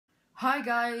Hi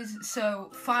guys, so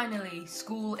finally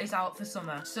school is out for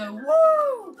summer, so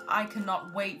woo! I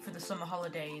cannot wait for the summer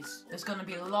holidays. There's gonna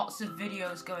be lots of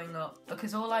videos going up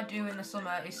because all I do in the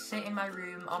summer is sit in my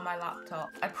room on my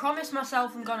laptop. I promised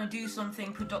myself I'm gonna do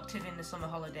something productive in the summer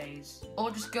holidays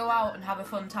or just go out and have a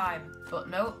fun time, but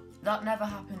nope, that never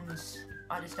happens.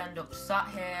 I just end up sat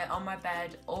here on my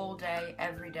bed all day,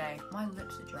 every day. My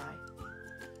lips are dry.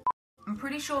 I'm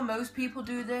pretty sure most people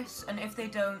do this, and if they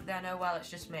don't, then oh well, it's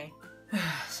just me.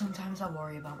 Sometimes I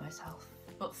worry about myself.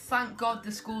 But thank God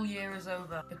the school year is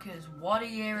over, because what a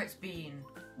year it's been.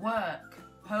 Work,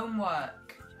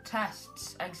 homework,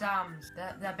 tests, exams,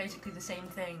 they're basically the same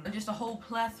thing, and just a whole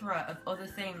plethora of other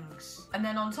things. And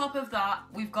then on top of that,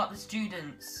 we've got the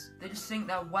students. They just think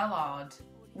they're well-hard,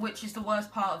 which is the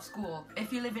worst part of school.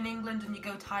 If you live in England and you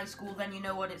go to high school, then you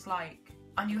know what it's like.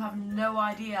 And you have no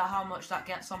idea how much that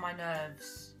gets on my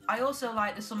nerves. I also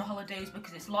like the summer holidays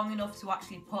because it's long enough to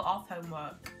actually put off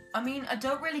homework. I mean, I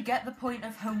don't really get the point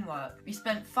of homework. You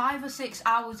spent 5 or 6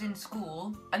 hours in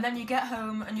school, and then you get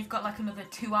home and you've got like another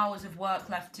 2 hours of work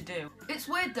left to do. It's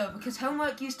weird though, because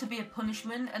homework used to be a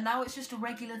punishment, and now it's just a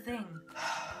regular thing.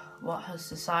 What has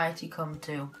society come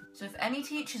to? So if any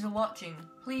teachers are watching,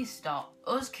 please stop.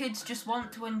 Us kids just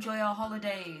want to enjoy our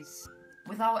holidays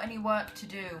without any work to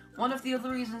do. One of the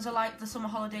other reasons I like the summer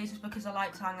holidays is because I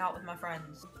like to hang out with my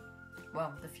friends.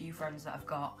 Well, the few friends that I've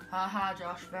got. Haha,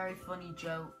 Josh, very funny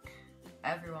joke.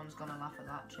 Everyone's gonna laugh at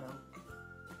that joke.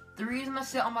 The reason I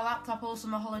sit on my laptop all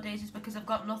summer holidays is because I've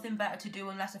got nothing better to do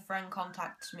unless a friend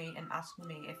contacts me and asks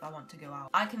me if I want to go out.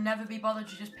 I can never be bothered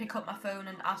to just pick up my phone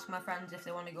and ask my friends if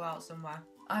they want to go out somewhere.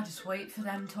 I just wait for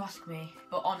them to ask me.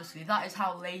 But honestly, that is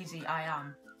how lazy I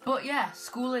am. But yeah,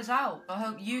 school is out. I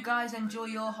hope you guys enjoy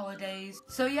your holidays.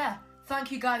 So yeah,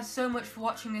 thank you guys so much for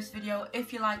watching this video.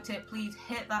 If you liked it, please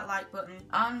hit that like button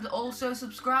and also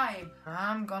subscribe.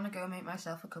 I'm gonna go make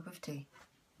myself a cup of tea.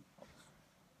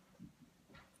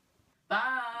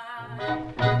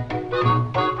 Bye!